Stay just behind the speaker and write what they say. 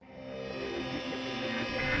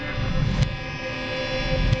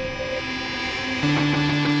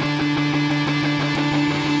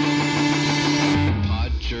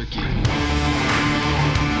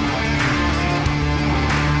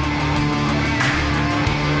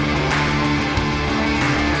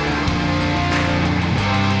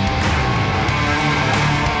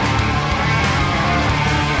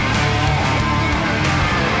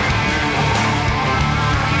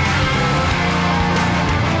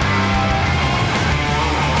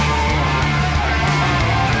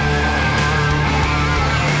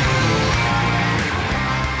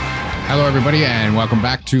everybody, and welcome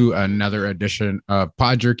back to another edition of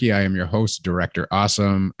Pod Jerky. I am your host, Director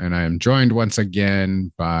Awesome, and I am joined once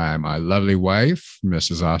again by my lovely wife,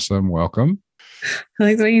 Mrs. Awesome. Welcome. I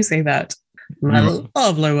like the way you say that. My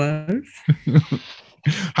lovely wife.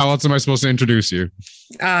 How else am I supposed to introduce you?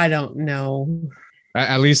 I don't know.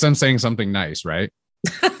 At least I'm saying something nice, right?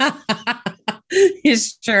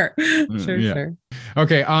 Sure. Sure.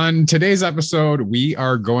 Okay, on today's episode, we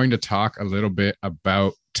are going to talk a little bit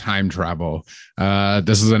about time travel.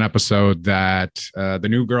 This is an episode that the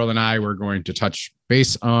new girl and I were going to touch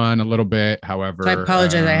base on a little bit. However, I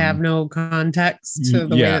apologize. I have no context to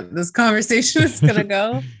the way that this conversation is going to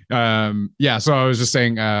go. So I was just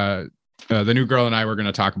saying the new girl and I were going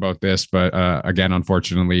to talk about this, but again,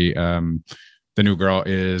 unfortunately, the new girl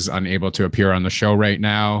is unable to appear on the show right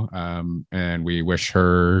now, and we wish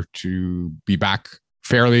her to be back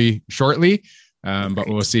fairly shortly, but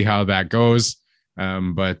we'll see how that goes.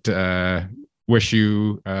 But wish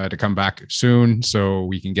you to come back soon so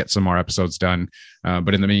we can get some more episodes done.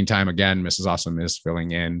 But in the meantime, again, Mrs. Awesome is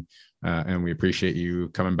filling in, and we appreciate you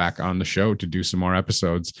coming back on the show to do some more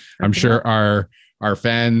episodes. I'm sure our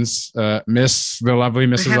fans miss the lovely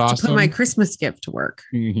Mrs. I have Awesome. to put my Christmas gift to work.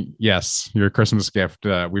 Yes, your Christmas gift.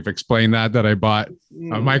 We've explained that I bought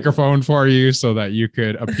a microphone for you so that you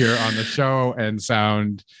could appear on the show and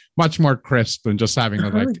sound much more crisp than just having a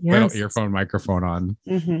little earphone microphone on.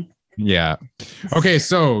 Mm-hmm. Yeah. Okay,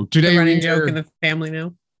 so today the running joke in the family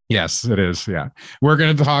now. Yes, it is. Yeah, we're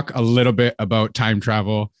going to talk a little bit about time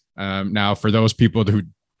travel. Now, for those people who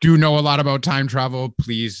do know a lot about time travel,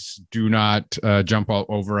 please do not jump all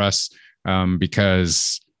over us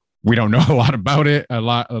because we don't know a lot about it.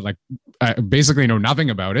 Basically know nothing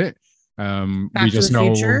about it. We just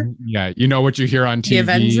know, you know what you hear on TV. The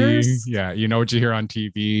Avengers? Yeah, you know what you hear on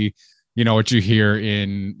TV. You know what you hear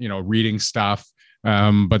in, reading stuff.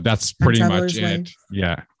 But that's pretty much it. Life.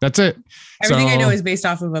 Yeah, that's it. Everything I know is based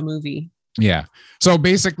off of a movie. Yeah. So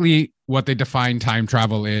basically what they define time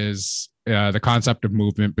travel is the concept of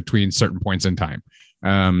movement between certain points in time.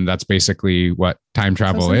 That's basically what time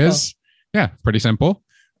travel is. Yeah, pretty simple.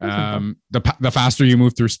 The faster you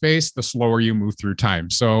move through space, the slower you move through time.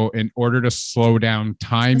 So in order to slow down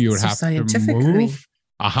time, you would have to move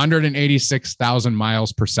 186,000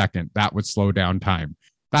 miles per second. That would slow down time.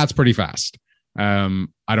 That's pretty fast.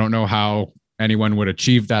 I don't know how anyone would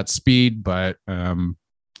achieve that speed, but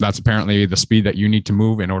that's apparently the speed that you need to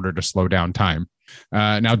move in order to slow down time.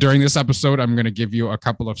 Now, during this episode, I'm going to give you a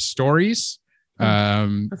couple of stories. I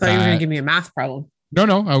thought you were going to give me a math problem.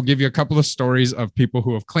 No. I'll give you a couple of stories of people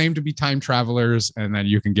who have claimed to be time travelers, and then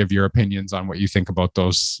you can give your opinions on what you think about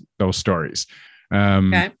those stories.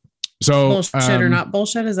 Okay. So bullshit or not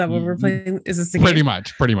bullshit? Is that what we're playing? Is this the pretty game?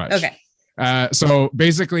 much? Okay. So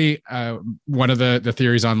basically, one of the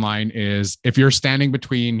theories online is if you're standing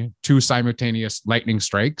between two simultaneous lightning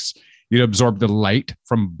strikes, you'd absorb the light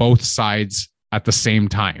from both sides at the same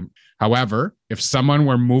time. However, if someone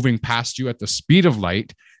were moving past you at the speed of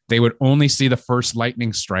light, they would only see the first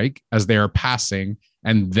lightning strike as they are passing,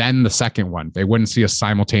 and then the second one. They wouldn't see a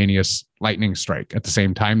simultaneous lightning strike at the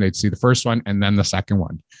same time. They'd see the first one and then the second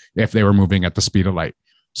one if they were moving at the speed of light.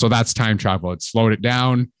 So that's time travel. It slowed it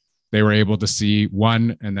down. They were able to see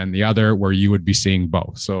one and then the other, where you would be seeing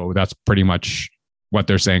both. So that's pretty much what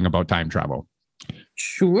they're saying about time travel.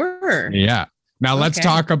 Sure. Yeah. Now let's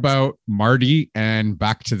talk about Marty and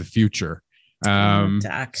Back to the Future.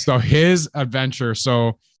 So his adventure.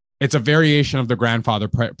 So it's a variation of the grandfather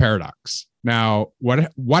paradox. Now,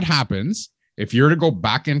 what happens if you're to go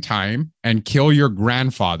back in time and kill your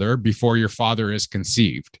grandfather before your father is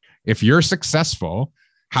conceived? If you're successful,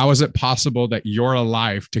 how is it possible that you're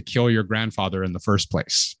alive to kill your grandfather in the first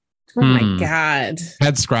place? Oh my God.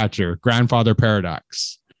 Head scratcher, grandfather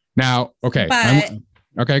paradox. Now, okay.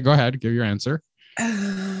 Okay, go ahead. Give your answer.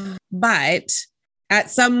 But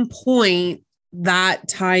at some point, that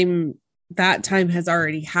time has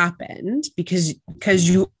already happened because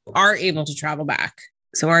you are able to travel back.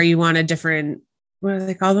 So are you on a different, what do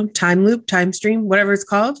they call them? Time loop, time stream, whatever it's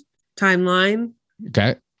called, timeline.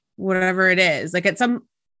 Okay. Whatever it is. Like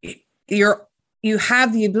you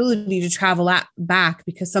have the ability to travel back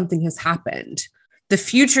because something has happened. The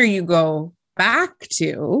future you go back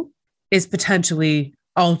to is potentially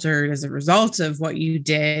altered as a result of what you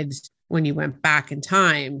did when you went back in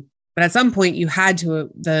time. But at some point you had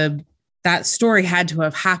to, that story had to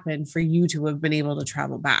have happened for you to have been able to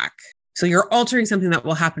travel back. So you're altering something that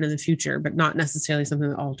will happen in the future, but not necessarily something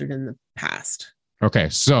that altered in the past. Okay.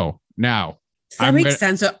 So now does that make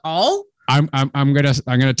sense at all? I'm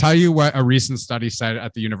gonna tell you what a recent study said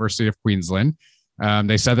at the University of Queensland.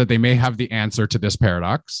 They said that they may have the answer to this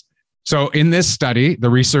paradox. So in this study, the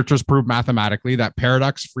researchers proved mathematically that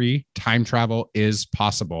paradox-free time travel is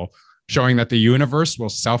possible, showing that the universe will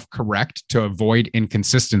self-correct to avoid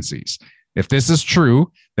inconsistencies. If this is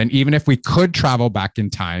true, then even if we could travel back in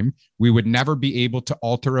time, we would never be able to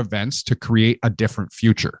alter events to create a different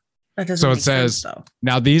future. That doesn't So it make sense, says, though.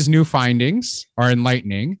 now these new findings are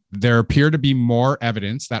enlightening. There appear to be more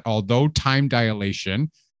evidence that although time dilation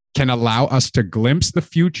can allow us to glimpse the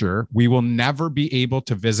future, we will never be able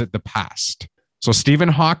to visit the past. So Stephen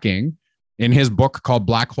Hawking, in his book called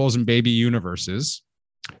Black Holes and Baby Universes,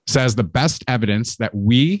 says the best evidence that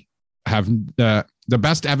we have, the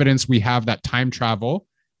best evidence we have that time travel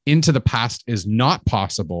into the past is not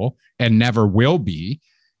possible and never will be,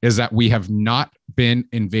 is that we have not been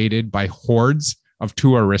invaded by hordes of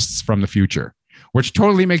tourists from the future, which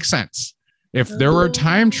totally makes sense. If there were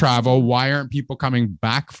time travel, why aren't people coming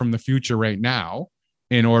back from the future right now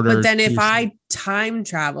in order? But then if I time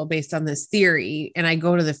travel based on this theory and I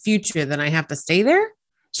go to the future, then I have to stay there?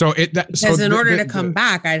 So Because in order to come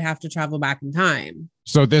back, I'd have to travel back in time.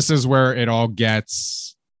 So this is where it all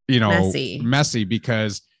gets, messy,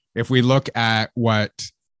 because if we look at what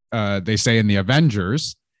they say in the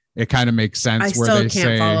Avengers, it kind of makes sense. I where still they can't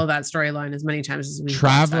say, follow that storyline as many times as we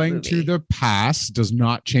traveling to the past does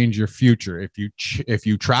not change your future. If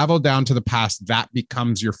you travel down to the past, that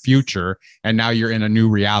becomes your future, and now you're in a new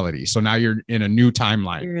reality. So now you're in a new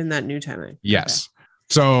timeline. You're in that new timeline. Yes. Okay.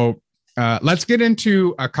 So let's get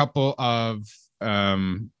into a couple of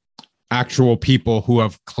actual people who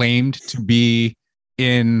have claimed to be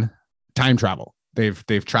in time travel.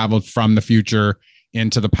 They've traveled from the future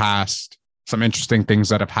into the past. Some interesting things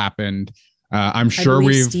that have happened. I'm sure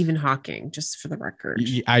Stephen Hawking, just for the record.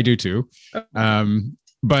 I do too.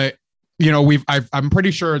 But I'm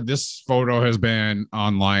pretty sure this photo has been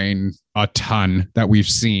online a ton that we've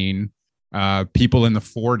seen. People in the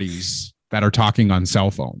 40s that are talking on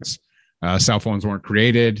cell phones. Cell phones weren't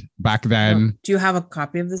created back then. Do you have a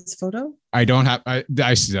copy of this photo? I don't have.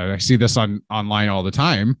 I see this online all the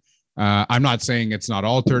time. I'm not saying it's not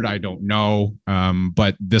altered. I don't know.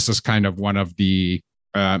 But this is kind of one of the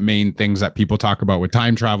main things that people talk about with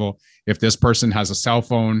time travel. If this person has a cell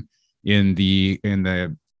phone in the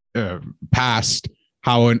past,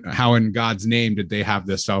 how in God's name did they have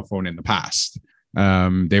this cell phone in the past?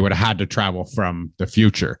 They would have had to travel from the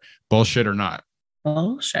future. Bullshit or not?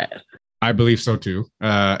 Bullshit. I believe so too.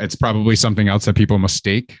 It's probably something else that people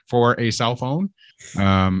mistake for a cell phone.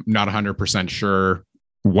 Not 100% sure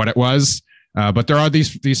what it was, but there are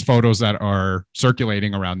these photos that are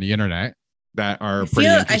circulating around the internet that are pretty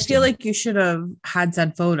interesting. I feel like you should have had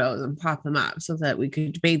said photos and pop them up so that we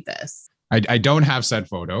could debate this. I don't have said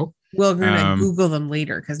photo. We're gonna Google them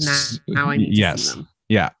later because now I need to see them.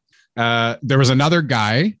 Yeah. There was another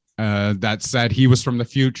guy that said he was from the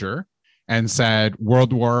future and said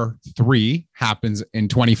World War III happens in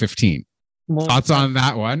 2015. Thoughts on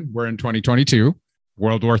that one? We're in 2022.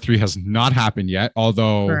 World War III has not happened yet,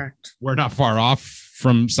 although Correct. We're not far off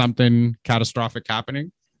from something catastrophic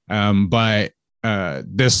happening. But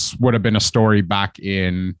this would have been a story back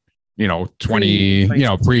in,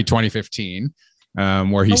 pre-2015,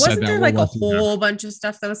 where he said that there like a whole bunch of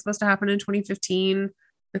stuff that was supposed to happen in 2015.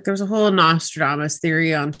 Like there was a whole Nostradamus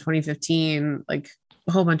theory on 2015, like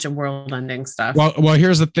a whole bunch of world ending stuff. Well,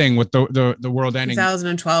 here's the thing with the world ending.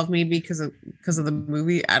 2012, maybe because of the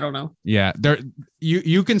movie. I don't know. Yeah,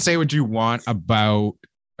 you can say what you want about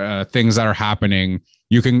things that are happening.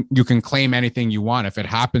 You can claim anything you want. If it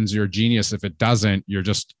happens, you're a genius. If it doesn't, you're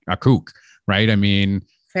just a kook, right? I mean,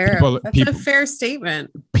 fair. That's a fair statement.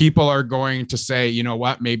 People are going to say, you know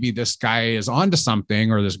what? Maybe this guy is onto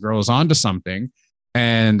something, or this girl is onto something,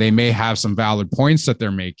 and they may have some valid points that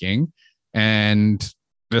they're making. And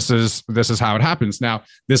this is how it happens. Now,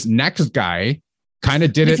 this next guy kind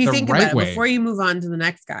of did it the right way. Before you move on to the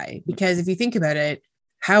next guy, because if you think about it,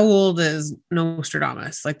 how old is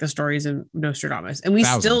Nostradamus? Like the stories of Nostradamus, and we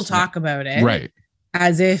still talk about it, right?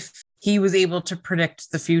 As if he was able to predict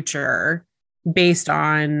the future based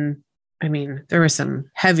on. I mean, there was some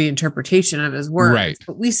heavy interpretation of his words, right?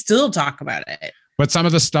 But we still talk about it. But some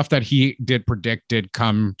of the stuff that he did predict did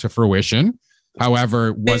come to fruition.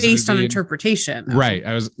 However, was based on interpretation, right?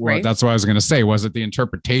 That's what I was going to say. Was it the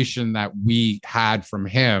interpretation that we had from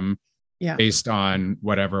him, based on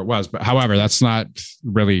whatever it was? But however, that's not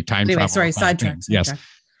really time travel. Sorry, sidetrack. Yes.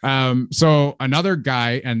 So another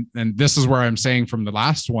guy, and this is where I'm saying from the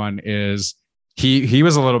last one is he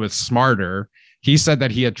was a little bit smarter. He said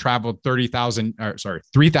that he had traveled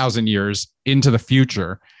 3,000 years into the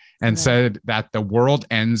future, and said that the world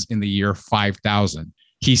ends in the year 5,000.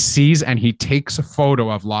 He sees and he takes a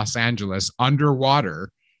photo of Los Angeles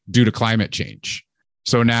underwater due to climate change.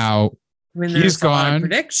 So now When he's there's a lot of gone.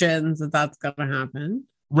 predictions that that's going to happen.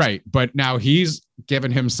 Right. But now he's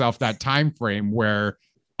given himself that time frame where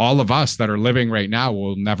all of us that are living right now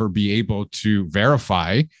will never be able to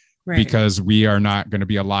verify because we are not going to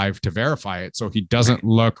be alive to verify it. So he doesn't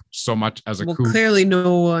look so much as a well, clearly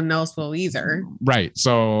no one else will either. Right.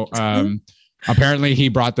 So apparently he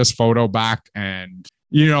brought this photo back, and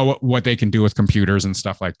you know what they can do with computers and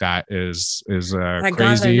stuff like that is I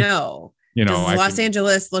crazy. gotta know. You know, does Los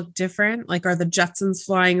Angeles look different? Like, are the Jetsons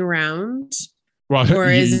flying around? Well, or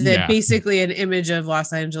is it basically an image of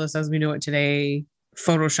Los Angeles as we know it today,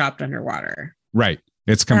 photoshopped underwater? Right.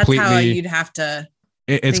 It's completely. That's how you'd have to.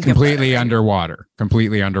 It's completely underwater.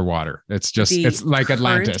 Completely underwater. It's just. It's like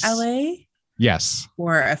Atlantis. LA. Yes.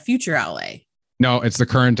 Or a future LA. No, it's the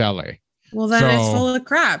current LA. Well, then it's full of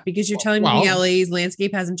crap because you're telling me LA's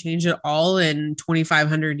landscape hasn't changed at all in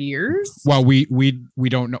 2,500 years. Well, we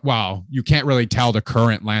don't know. Well, you can't really tell the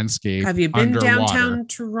current landscape. Have you been downtown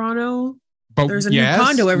Toronto? But there's a new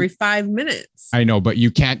condo every 5 minutes. I know, but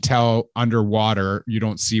you can't tell underwater. You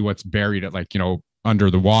don't see what's buried at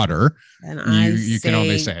under the water. And you can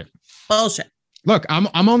only say bullshit. Look,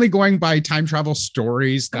 I'm only going by time travel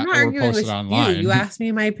stories that were posted online. You asked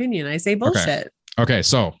me my opinion. I say bullshit. Okay,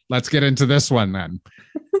 so let's get into this one then.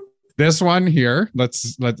 This one here,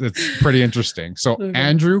 it's pretty interesting. So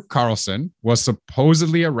Andrew Carlson was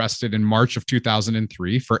supposedly arrested in March of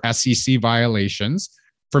 2003 for SEC violations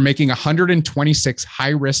for making 126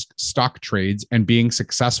 high-risk stock trades and being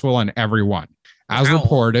successful on every one. As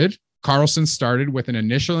reported, Carlson started with an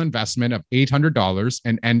initial investment of $800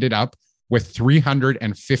 and ended up with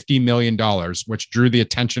 $350 million, which drew the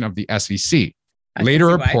attention of the SEC. Later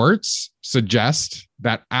reports suggest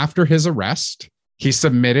that after his arrest, he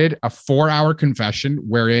submitted a 4-hour confession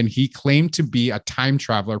wherein he claimed to be a time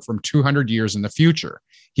traveler from 200 years in the future.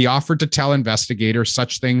 He offered to tell investigators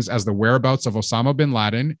such things as the whereabouts of Osama bin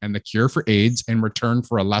Laden and the cure for AIDS in return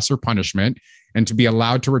for a lesser punishment, and to be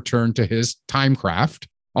allowed to return to his time craft,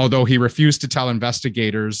 although he refused to tell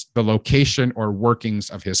investigators the location or workings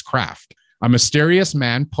of his craft. A mysterious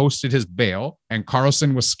man posted his bail, and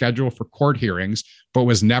Carlson was scheduled for court hearings, but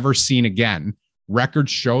was never seen again.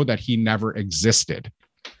 Records show that he never existed.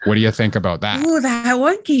 What do you think about that? Oh, that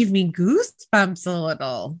one gave me goosebumps a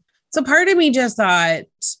little. So part of me just thought,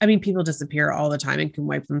 I mean, people disappear all the time and can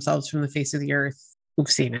wipe themselves from the face of the earth. We've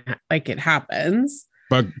seen it, like it happens.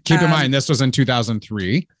 But keep in mind, this was in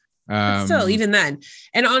 2003. Still, even then.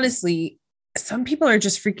 And honestly, some people are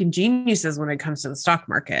just freaking geniuses when it comes to the stock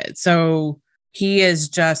market. So he is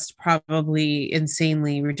just probably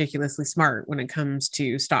insanely, ridiculously smart when it comes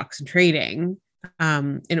to stocks and trading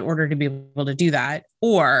in order to be able to do that.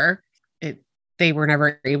 Or they were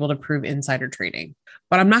never able to prove insider trading.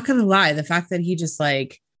 But I'm not going to lie. The fact that he just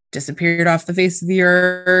disappeared off the face of the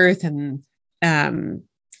earth. And I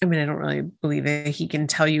don't really believe that he can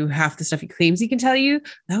tell you half the stuff he claims he can tell you.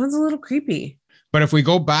 That one's a little creepy. But if we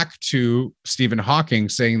go back to Stephen Hawking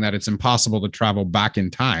saying that it's impossible to travel back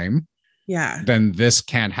in time, then this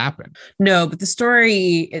can't happen. No, but the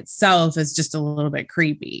story itself is just a little bit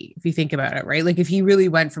creepy if you think about it, right? Like if he really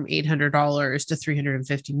went from $800 to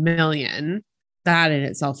 $350 million, that in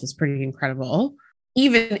itself is pretty incredible.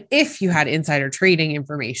 Even if you had insider trading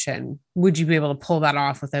information, would you be able to pull that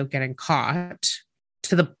off without getting caught?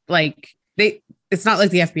 It's not like the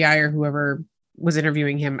FBI or whoever was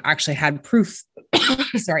interviewing him actually had proof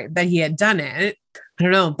that he had done it. I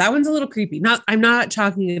don't know. That one's a little creepy. I'm not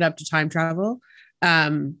chalking it up to time travel.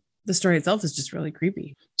 The story itself is just really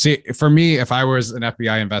creepy. See, for me, if I was an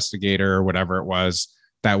FBI investigator or whatever it was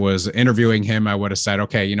that was interviewing him, I would have said,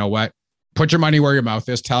 okay, you know what? Put your money where your mouth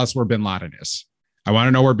is. Tell us where bin Laden is. I want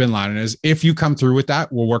to know where bin Laden is. If you come through with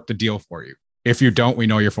that, we'll work the deal for you. If you don't, we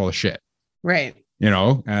know you're full of shit. Right.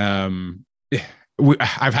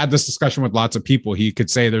 I've had this discussion with lots of people. He could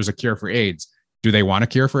say there's a cure for AIDS. Do they want a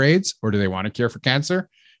cure for AIDS or do they want a cure for cancer?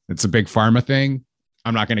 It's a big pharma thing.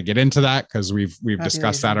 I'm not going to get into that because we've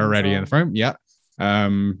discussed that already in the front. Yeah.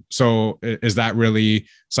 So is that really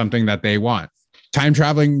something that they want? Time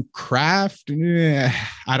traveling craft? I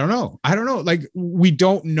don't know. Like we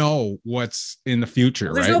don't know what's in the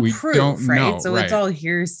future, There's right? No we proof, don't right? know. So it's all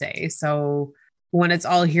hearsay. So when it's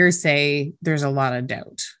all hearsay, there's a lot of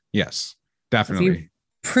doubt. Yes, definitely. If you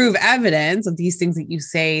prove evidence of these things that you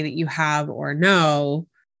say that you have or know,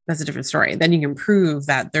 that's a different story. Then you can prove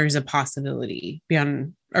that there's a possibility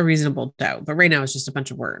beyond a reasonable doubt. But right now it's just a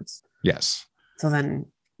bunch of words. Yes. So then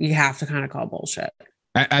you have to kind of call bullshit.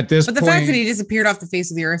 At this point, but the fact that he disappeared off the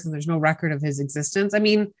face of the earth and there's no record of his existence. I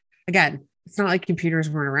mean, again, it's not like computers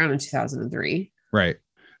weren't around in 2003. Right.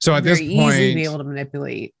 So at Very this easy to be point, able to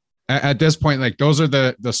manipulate. at this point, like those are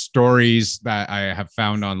the stories that I have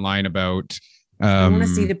found online about I want to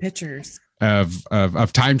see the pictures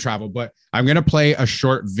of time travel. But I'm gonna play a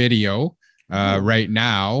short video right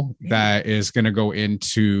now that is gonna go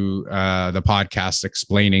into the podcast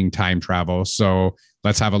explaining time travel. So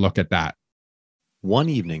let's have a look at that. One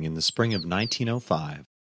evening in the spring of 1905,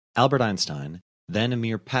 Albert Einstein, then a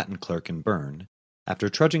mere patent clerk in Bern, after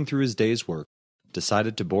trudging through his day's work,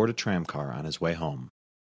 decided to board a tramcar on his way home.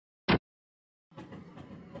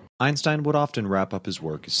 Einstein would often wrap up his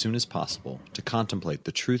work as soon as possible to contemplate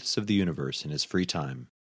the truths of the universe in his free time.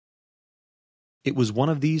 It was one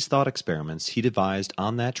of these thought experiments he devised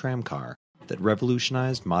on that tramcar that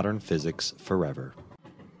revolutionized modern physics forever.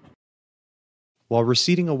 While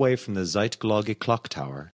receding away from the Zeitglocke clock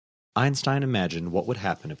tower, Einstein imagined what would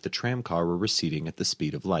happen if the tramcar were receding at the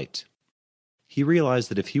speed of light. He realized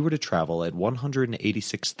that if he were to travel at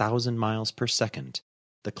 186,000 miles per second,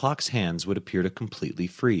 the clock's hands would appear to completely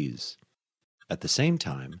freeze. At the same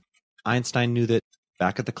time, Einstein knew that,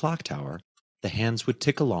 back at the clock tower, the hands would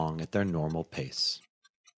tick along at their normal pace.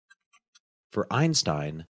 For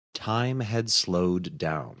Einstein, time had slowed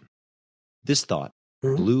down. This thought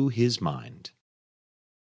blew his mind.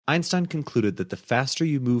 Einstein concluded that the faster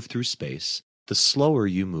you move through space, the slower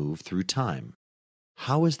you move through time.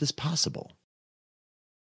 How is this possible?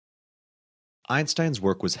 Einstein's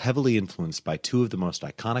work was heavily influenced by two of the most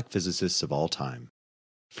iconic physicists of all time.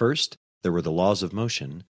 First, there were the laws of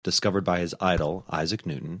motion, discovered by his idol, Isaac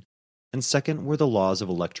Newton, and second were the laws of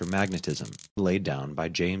electromagnetism, laid down by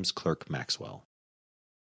James Clerk Maxwell.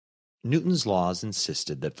 Newton's laws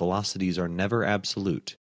insisted that velocities are never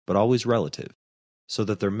absolute, but always relative, so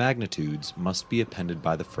that their magnitudes must be appended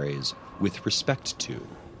by the phrase, with respect to.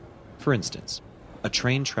 For instance, a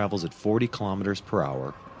train travels at 40 kilometers per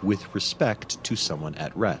hour with respect to someone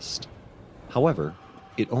at rest. However,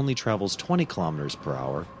 it only travels 20 kilometers per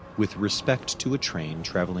hour with respect to a train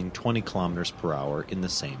traveling 20 kilometers per hour in the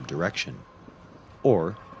same direction.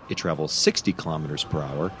 Or, it travels 60 kilometers per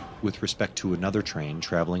hour with respect to another train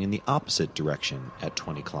traveling in the opposite direction at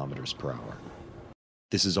 20 kilometers per hour.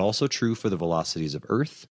 This is also true for the velocities of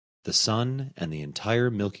Earth, the Sun, and the entire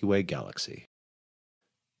Milky Way galaxy.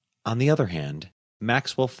 On the other hand,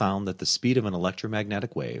 Maxwell found that the speed of an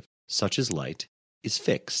electromagnetic wave, such as light, is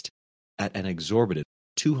fixed at an exorbitant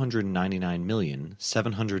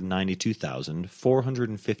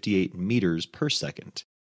 299,792,458 meters per second,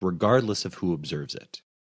 regardless of who observes it.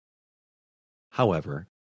 However,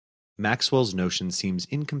 Maxwell's notion seems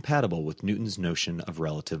incompatible with Newton's notion of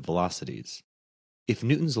relative velocities. If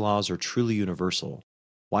Newton's laws are truly universal,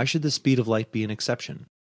 why should the speed of light be an exception?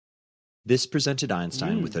 This presented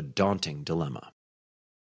Einstein with a daunting dilemma.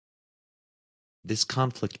 This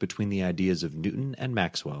conflict between the ideas of Newton and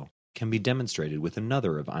Maxwell can be demonstrated with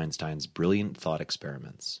another of Einstein's brilliant thought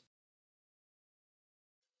experiments.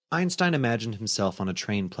 Einstein imagined himself on a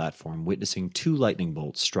train platform witnessing two lightning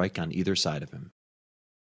bolts strike on either side of him.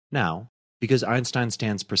 Now, because Einstein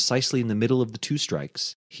stands precisely in the middle of the two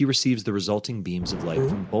strikes, he receives the resulting beams of light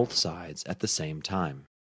from both sides at the same time.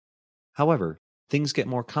 However, things get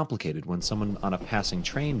more complicated when someone on a passing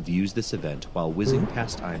train views this event while whizzing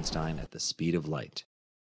past Einstein at the speed of light.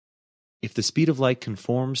 If the speed of light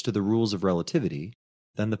conforms to the rules of relativity,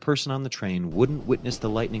 then the person on the train wouldn't witness the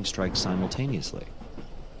lightning strike simultaneously.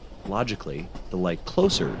 Logically, the light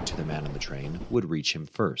closer to the man on the train would reach him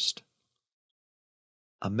first.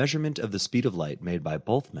 A measurement of the speed of light made by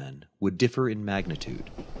both men would differ in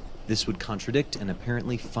magnitude. This would contradict an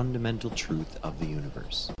apparently fundamental truth of the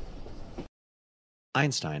universe.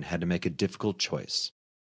 Einstein had to make a difficult choice.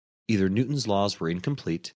 Either Newton's laws were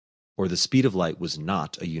incomplete, or the speed of light was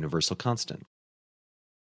not a universal constant.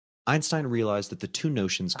 Einstein realized that the two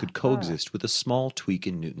notions could coexist with a small tweak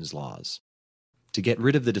in Newton's laws. To get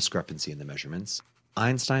rid of the discrepancy in the measurements,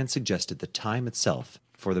 Einstein suggested that time itself,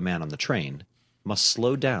 for the man on the train, must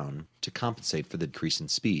slow down to compensate for the decrease in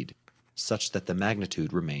speed, such that the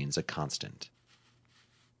magnitude remains a constant.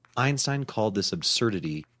 Einstein called this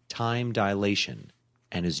absurdity time dilation,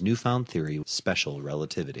 and his newfound theory special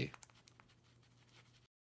relativity.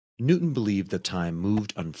 Newton believed that time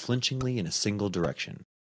moved unflinchingly in a single direction,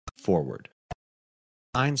 forward.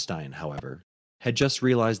 Einstein, however, had just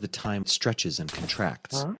realized that time stretches and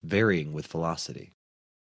contracts, varying with velocity.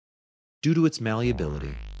 Due to its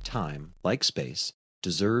malleability, time, like space,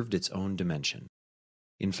 deserved its own dimension.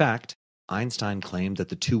 In fact, Einstein claimed that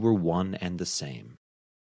the two were one and the same.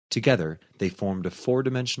 Together, they formed a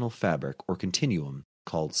four-dimensional fabric or continuum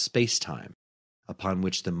called space-time, upon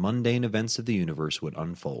which the mundane events of the universe would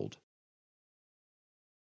unfold.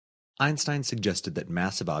 Einstein suggested that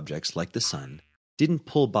massive objects like the sun didn't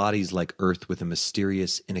pull bodies like Earth with a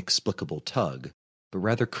mysterious, inexplicable tug, but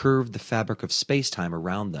rather curved the fabric of space-time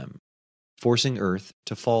around them, forcing Earth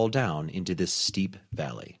to fall down into this steep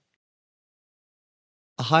valley.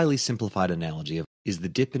 A highly simplified analogy is the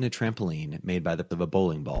dip in a trampoline made by a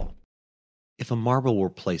bowling ball. If a marble were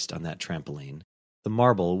placed on that trampoline, the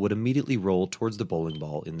marble would immediately roll towards the bowling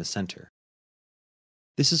ball in the center.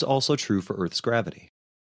 This is also true for Earth's gravity.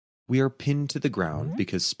 We are pinned to the ground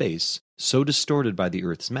because space, so distorted by the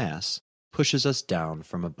Earth's mass, pushes us down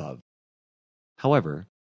from above. However,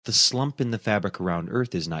 the slump in the fabric around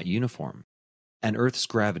Earth is not uniform, and Earth's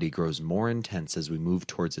gravity grows more intense as we move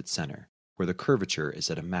towards its center, where the curvature is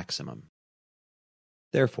at a maximum.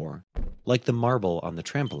 Therefore, like the marble on the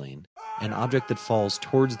trampoline, an object that falls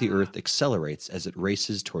towards the Earth accelerates as it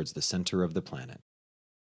races towards the center of the planet.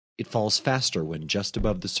 It falls faster when just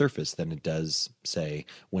above the surface than it does, say,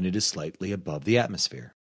 when it is slightly above the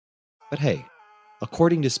atmosphere. But hey,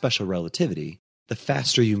 according to special relativity, the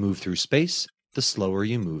faster you move through space, the slower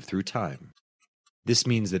you move through time. This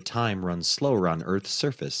means that time runs slower on Earth's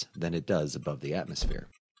surface than it does above the atmosphere.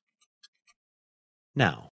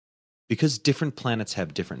 Now, because different planets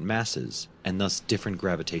have different masses, and thus different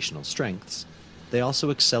gravitational strengths, they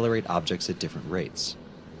also accelerate objects at different rates.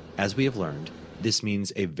 As we have learned, this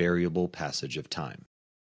means a variable passage of time.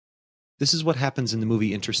 This is what happens in the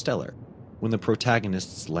movie Interstellar, when the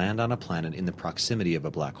protagonists land on a planet in the proximity of a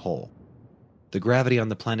black hole. The gravity on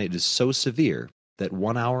the planet is so severe that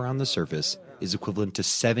 1 hour on the surface is equivalent to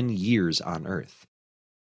 7 years on Earth.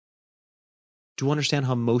 To understand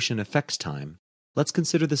how motion affects time, let's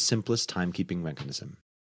consider the simplest timekeeping mechanism.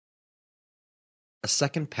 A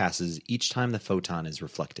second passes each time the photon is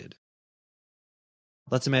reflected.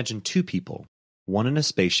 Let's imagine two people, one in a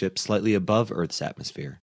spaceship slightly above Earth's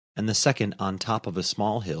atmosphere, and the second on top of a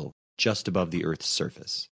small hill just above the Earth's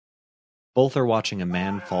surface. Both are watching a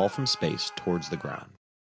man fall from space towards the ground.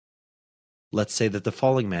 Let's say that the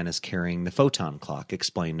falling man is carrying the photon clock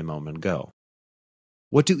explained a moment ago.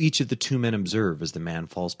 What do each of the two men observe as the man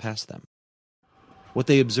falls past them? What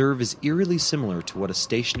they observe is eerily similar to what a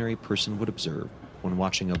stationary person would observe when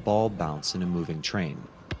watching a ball bounce in a moving train.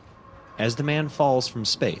 As the man falls from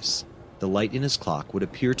space, the light in his clock would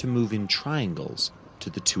appear to move in triangles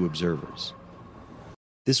to the two observers.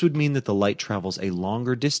 This would mean that the light travels a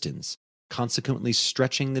longer distance, consequently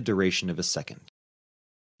stretching the duration of a second.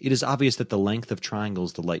 It is obvious that the length of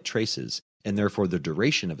triangles the light traces, and therefore the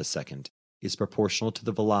duration of a second, is proportional to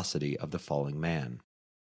the velocity of the falling man.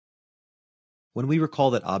 When we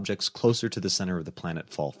recall that objects closer to the center of the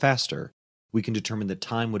planet fall faster, we can determine that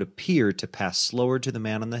time would appear to pass slower to the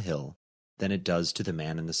man on the hill than it does to the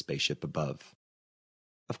man in the spaceship above.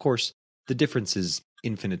 Of course, the difference is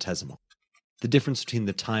infinitesimal. The difference between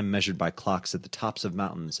the time measured by clocks at the tops of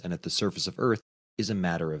mountains and at the surface of Earth is a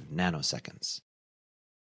matter of nanoseconds.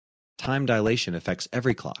 Time dilation affects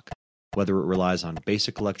every clock, whether it relies on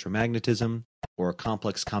basic electromagnetism or a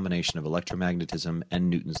complex combination of electromagnetism and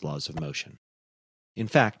Newton's laws of motion. In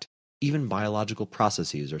fact, even biological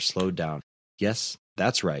processes are slowed down. Yes,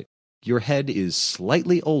 that's right. Your head is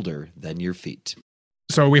slightly older than your feet.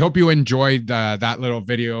 So we hope you enjoyed that little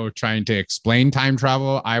video trying to explain time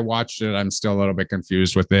travel. I watched it. I'm still a little bit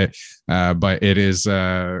confused with it, but it is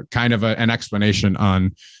kind of an explanation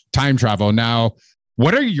on time travel. Now,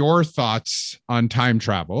 what are your thoughts on time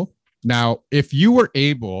travel? Now, if you were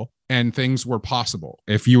able and things were possible,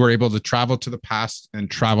 if you were able to travel to the past and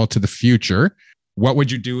travel to the future, what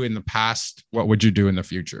would you do in the past? What would you do in the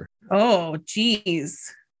future? Oh,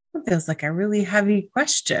 geez. That feels like a really heavy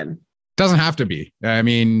question. Doesn't have to be. I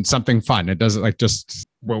mean, something fun. It doesn't like just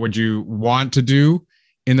what would you want to do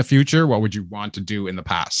in the future? What would you want to do in the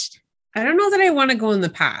past? I don't know that I want to go in the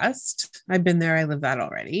past. I've been there. I lived that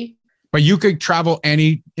already. But you could travel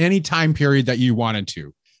any time period that you wanted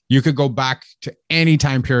to. You could go back to any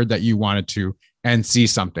time period that you wanted to and see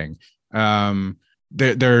something.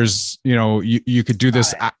 There's, you could do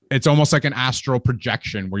this. It's almost like an astral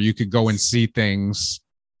projection where you could go and see things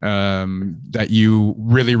that you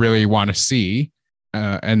really, really want to see,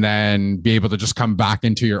 and then be able to just come back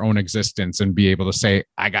into your own existence and be able to say,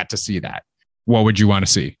 I got to see that. What would you want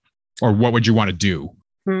to see? Or what would you want to do?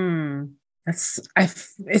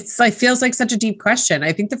 It feels like such a deep question.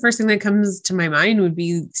 I think the first thing that comes to my mind would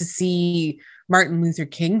be to see Martin Luther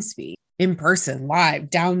King speak in person, live,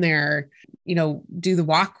 down there, do the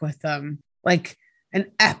walk with them, like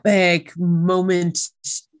an epic moment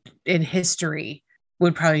in history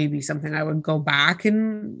would probably be something I would go back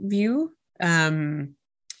and view.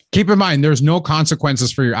 Keep in mind, there's no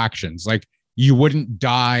consequences for your actions. Like you wouldn't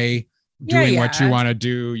die doing what you yeah. want to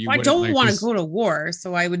do. I don't want to go to war.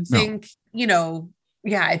 So I would think,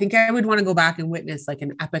 I think I would want to go back and witness like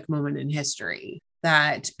an epic moment in history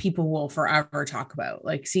that people will forever talk about,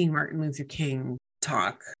 like seeing Martin Luther King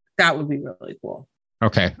talk. That would be really cool.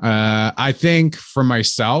 Okay. I think for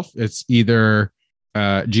myself, it's either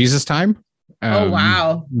Jesus time. Oh,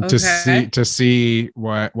 wow. Okay. To see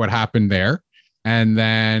what happened there. And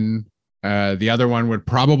then the other one would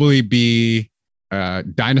probably be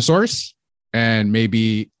dinosaurs and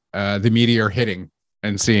maybe the meteor hitting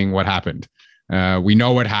and seeing what happened. We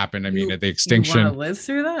know what happened. I mean, at the extinction. You want to live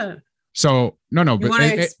through that? So no, you want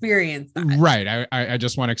to experience that, right? I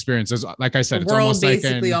just want to experience this. Like I said, the it's world almost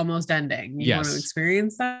basically like almost ending. You want to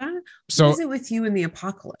experience that? So what is it with you in the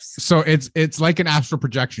apocalypse? So it's like an astral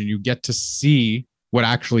projection. You get to see what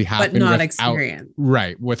actually happened, but not experience.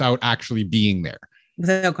 Right, without actually being there.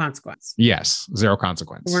 Without consequence. Yes, zero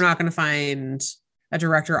consequence. We're not going to find a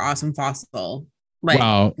director awesome fossil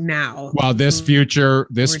now. Well, this future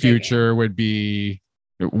would be.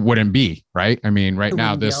 It wouldn't be right. I mean, right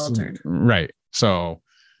now this right. So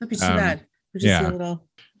that'd be too bad. We'll just see a little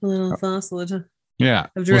fossil. Yeah,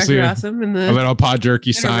 of Director Awesome and a little pod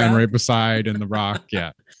jerky sign right beside in the rock.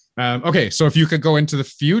 Yeah. Okay, so if you could go into the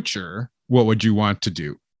future, what would you want to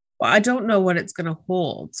do? Well, I don't know what it's going to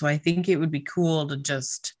hold, so I think it would be cool to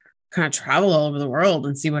just kind of travel all over the world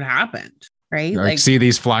and see what happened. Right, like see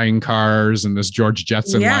these flying cars and this George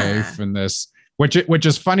Jetson life and this, which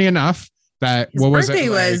is funny enough. That his birthday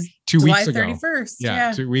was 2 weeks ago. 31st.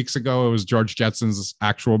 Yeah, 2 weeks ago it was George Jetson's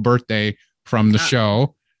actual birthday from the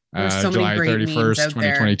show, July 31st,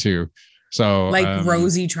 2022. So like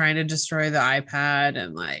Rosie trying to destroy the iPad,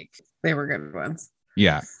 and like they were good ones.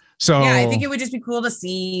 Yeah. So I think it would just be cool to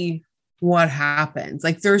see what happens.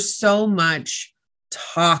 Like there's so much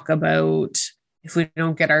talk about if we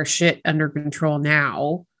don't get our shit under control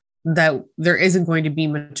now, that there isn't going to be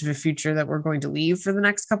much of a future that we're going to leave for the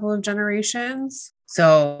next couple of generations.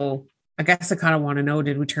 So I guess I kind of want to know,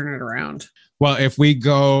 did we turn it around? Well, if we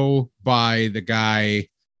go by the guy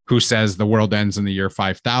who says the world ends in the year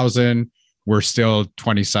 5000, we're still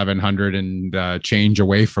 2700 and change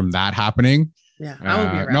away from that happening. Yeah. I will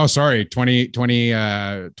be right. No, sorry.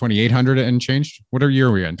 2800 and changed. What year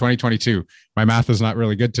are we in? 2022. My math is not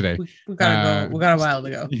really good today. We gotta go. We got a while to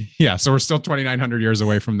go. Yeah. So we're still 2900 years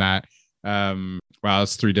away from that. Well,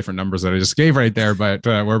 it's 3 different numbers that I just gave right there, but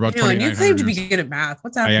we're about 2900. You claim to be good at math.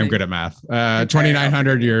 What's happening? I am good at math.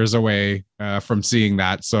 2900 years away from seeing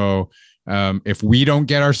that. So if we don't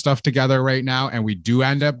get our stuff together right now and we do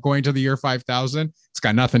end up going to the year 5000, it's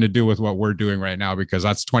got nothing to do with what we're doing right now, because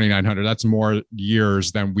that's 2900. That's more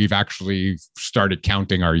years than we've actually started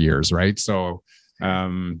counting our years. Right. So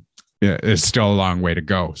it's still a long way to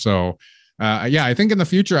go. So I think in the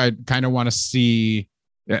future, I kind of want to see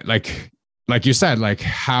like you said, like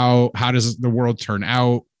how does the world turn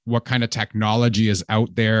out? What kind of technology is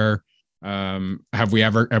out there? Have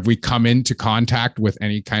we come into contact with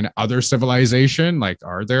any kind of other civilization? Like,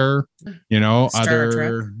 are there,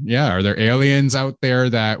 are there aliens out there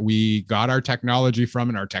that we got our technology from,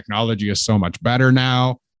 and our technology is so much better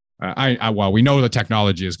now? Well, we know the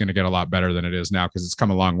technology is going to get a lot better than it is now, because it's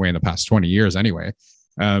come a long way in the past 20 years anyway.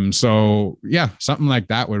 So yeah, something like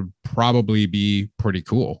that would probably be pretty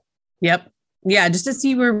cool. Yep. Yeah. Just to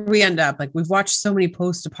see where we end up. Like, we've watched so many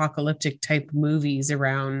post-apocalyptic type movies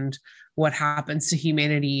around what happens to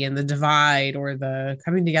humanity and the divide or the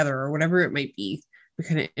coming together or whatever it might be. It's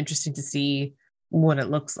kind of interesting to see what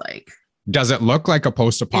it looks like. Does it look like a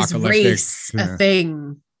post-apocalyptic? Is race a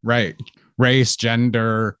thing? Right. Race,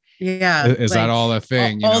 gender. Yeah. Is that all a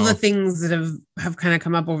thing? All the things that have kind of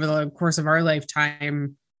come up over the course of our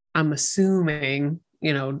lifetime, I'm assuming,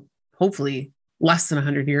 hopefully less than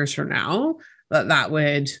 100 years from now, that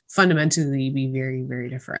would fundamentally be very, very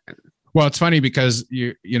different. Well, it's funny because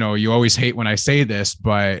you always hate when I say this,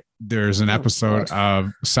 but there's an episode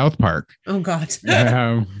of South Park. Oh God! So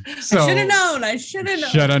I should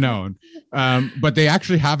have known. But they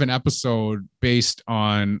actually have an episode based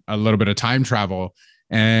on a little bit of time travel,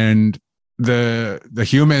 and the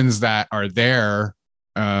humans that are there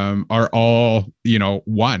are all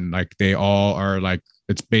one. Like, they all are like,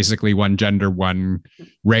 it's basically one gender, one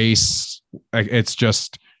race. Like, it's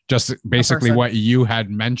just basically what you had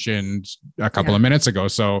mentioned a couple of minutes ago.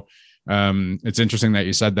 So it's interesting that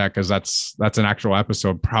you said that, because that's an actual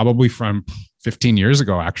episode, probably from 15 years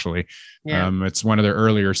ago, actually. Yeah. It's one of their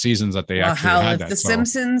earlier seasons that they actually had that. If the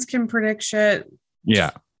Simpsons can predict shit.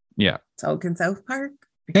 Yeah. So can South Park.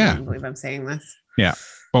 I can't believe I'm saying this. Yeah.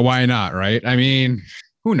 But why not? Right. I mean,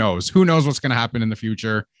 who knows? Who knows what's going to happen in the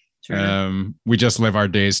future? Sure. We just live our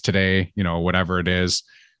days today, whatever it is.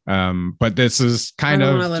 But this is kind I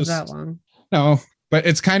don't of want to live just, that long. no, but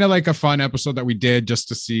it's kind of like a fun episode that we did just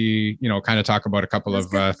to see, kind of talk about a couple That's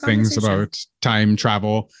of good things conversation. about time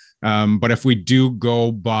travel. But if we do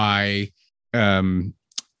go by Stephen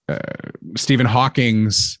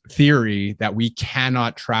Hawking's theory that we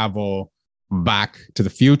cannot travel back to the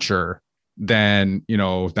future, then,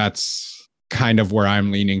 that's kind of where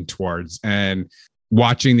I'm leaning towards. And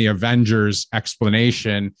watching the Avengers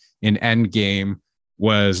explanation in Endgame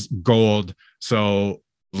was gold. So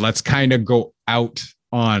let's kind of go out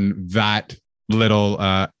on that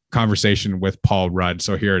little conversation with Paul Rudd.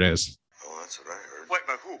 So here it is. Oh, that's what I heard. Wait,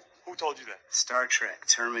 but who? Who told you that? Star Trek,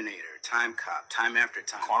 Terminator, Time Cop, Time After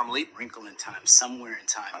Time, Quantum Leap, Wrinkle in Time, Somewhere in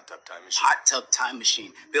Time, Hot Tub Time Machine. Hot Tub Time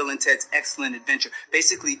Machine, Bill and Ted's Excellent Adventure.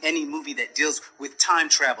 Basically, any movie that deals with time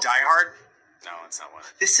travel. Die Hard? No, it's not one.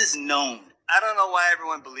 This is known. I don't know why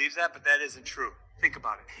everyone believes that, but that isn't true. Think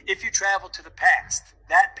about it. If you travel to the past,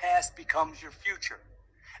 that past becomes your future.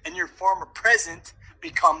 And your former present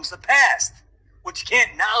becomes the past, which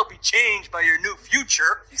can't now be changed by your new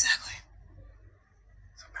future. Exactly.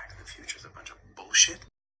 So Back to the Future is a bunch of bullshit.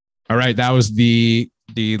 All right, that was the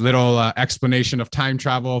little explanation of time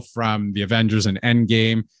travel from the Avengers and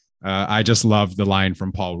Endgame. I just loved the line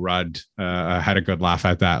from Paul Rudd. I had a good laugh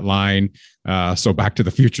at that line. So Back to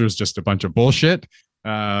the Future is just a bunch of bullshit.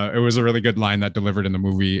 It was a really good line that delivered in the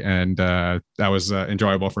movie, and that was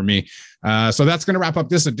enjoyable for me. So that's going to wrap up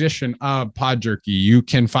this edition of Pod Jerky. You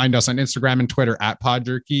can find us on Instagram and Twitter at Pod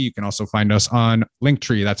Jerky. You can also find us on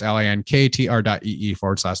Linktree. That's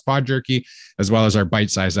linktr.ee/Pod Jerky, as well as our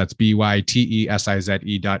bite size. That's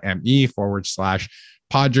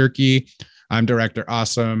bytesize.me/Pod Jerky. I'm Director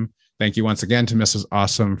Awesome. Thank you once again to Mrs.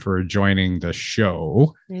 Awesome for joining the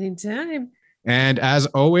show. Anytime. And as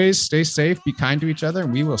always, stay safe, be kind to each other,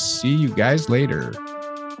 and we will see you guys later.